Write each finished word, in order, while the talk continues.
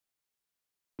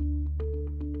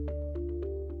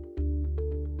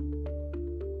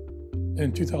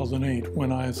In 2008,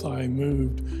 when ISI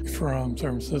moved from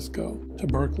San Francisco to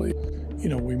Berkeley,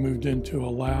 we moved into a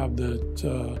lab that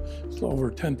is over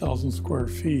 10,000 square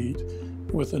feet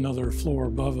with another floor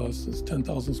above us. It's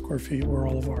 10,000 square feet where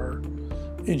all of our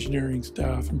engineering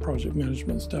staff and project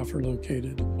management staff are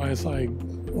located. ISI,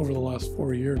 over the last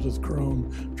 4 years, has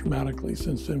grown dramatically.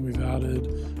 Since then, we've added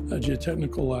a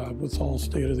geotechnical lab with all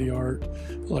state-of-the-art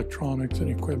electronics and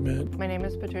equipment. My name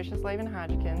is Patricia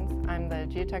Slavin-Hodgkins. I'm the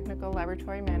Geotechnical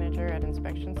Laboratory Manager at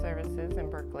Inspection Services in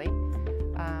Berkeley.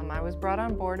 I was brought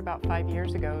on board about 5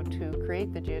 years ago to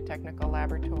create the Geotechnical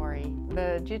Laboratory.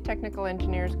 The geotechnical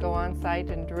engineers go on site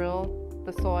and drill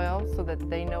the soil so that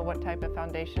they know what type of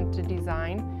foundation to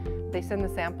design. They send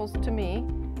the samples to me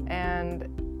and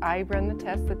I run the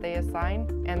tests that they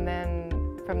assign, and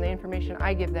then from the information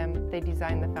I give them, they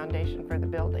design the foundation for the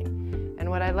building. And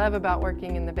what I love about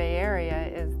working in the Bay Area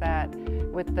is that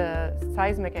with the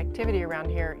seismic activity around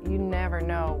here, you never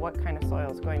know what kind of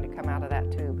soil is going to come out of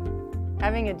that tube.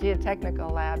 Having a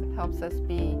geotechnical lab helps us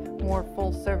be more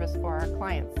full service for our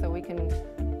clients, so we can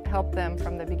help them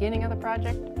from the beginning of the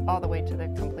project all the way to the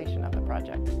completion of the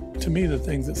project. To me, the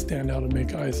things that stand out and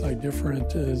make ISI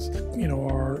different is,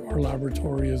 our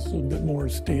laboratory is a bit more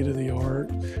state-of-the-art.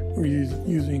 We're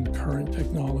using current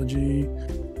technology.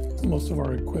 Most of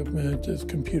our equipment is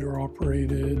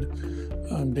computer-operated,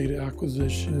 data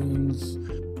acquisitions,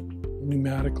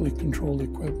 pneumatically controlled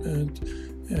equipment,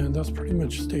 and that's pretty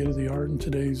much state-of-the-art in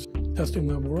today's testing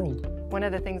lab world. One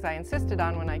of the things I insisted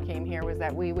on when I came here was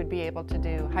that we would be able to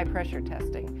do high-pressure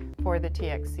testing for the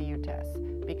TXCU test,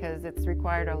 because it's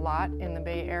required a lot in the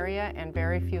Bay Area and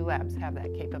very few labs have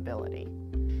that capability.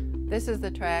 This is the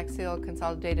triaxial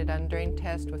consolidated undrained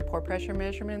test with pore pressure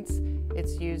measurements.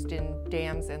 It's used in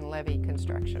dams and levee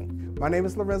construction. My name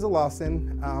is Lorenzo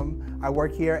Lawson. I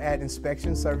work here at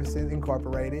Inspection Services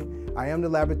Incorporated. I am the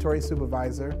laboratory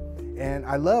supervisor, and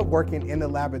I love working in the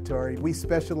laboratory. We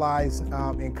specialize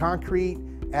in concrete,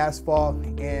 asphalt,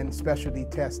 and specialty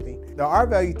testing. The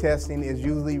R-value testing is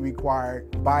usually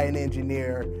required by an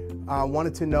engineer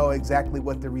wanting to know exactly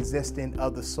what the resistance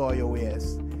of the soil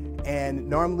is. And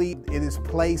normally it is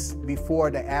placed before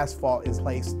the asphalt is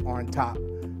placed on top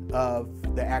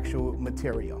of the actual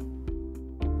material.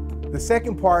 The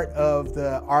second part of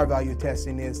the R-value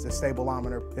testing is the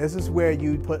stabilometer. This is where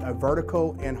you put a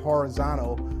vertical and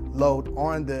horizontal load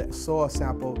on the soil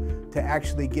sample to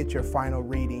actually get your final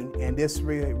reading, and this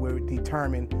really will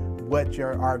determine what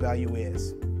your R-value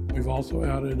is. We've also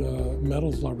added a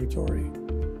metals laboratory,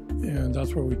 and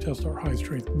that's where we test our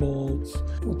high-strength bolts.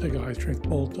 We'll take a high-strength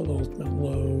bolt to the ultimate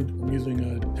load using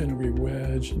a 10-degree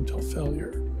wedge until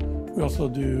failure. We also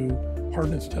do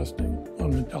hardness testing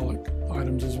on metallic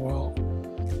items as well.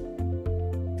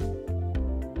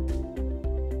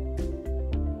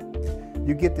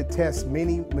 You get to test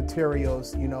many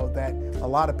materials, that a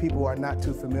lot of people are not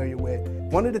too familiar with.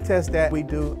 One of the tests that we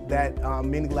do that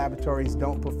many laboratories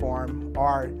don't perform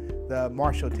are the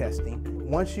Marshall testing.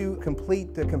 Once you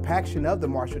complete the compaction of the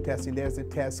Marshall testing, there's a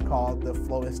test called the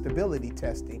flow and stability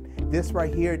testing. This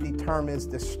right here determines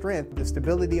the strength, the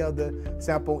stability of the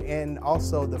sample, and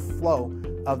also the flow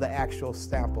of the actual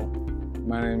sample.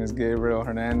 My name is Gabriel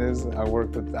Hernandez. I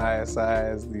work with ISI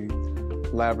as the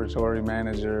laboratory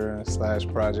manager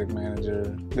 / project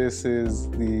manager. This is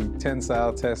the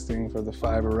tensile testing for the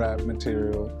fiber wrap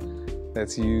material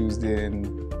that's used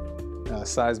in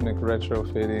seismic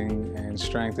retrofitting and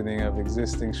strengthening of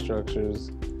existing structures.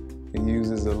 It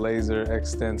uses a laser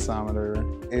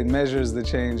extensometer. It measures the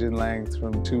change in length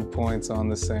from 2 points on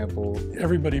the sample.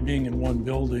 Everybody being in one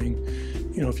building,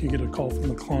 if you get a call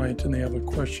from a client and they have a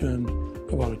question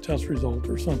about a test result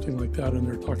or something like that, and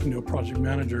they're talking to a project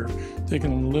manager, they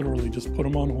can literally just put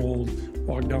them on hold,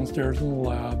 walk downstairs in the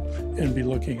lab, and be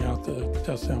looking at the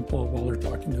test sample while they're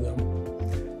talking to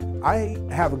them. I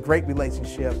have a great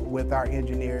relationship with our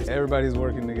engineers. Everybody's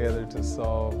working together to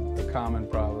solve the common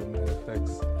problem that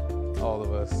affects all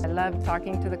of us. I love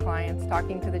talking to the clients,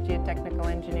 talking to the geotechnical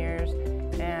engineers,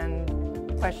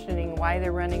 and questioning why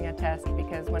they're running a test,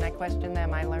 because when I question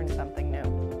them, I learn something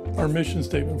new. Our mission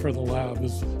statement for the lab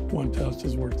is, one test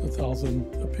is worth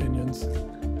 1,000 opinions.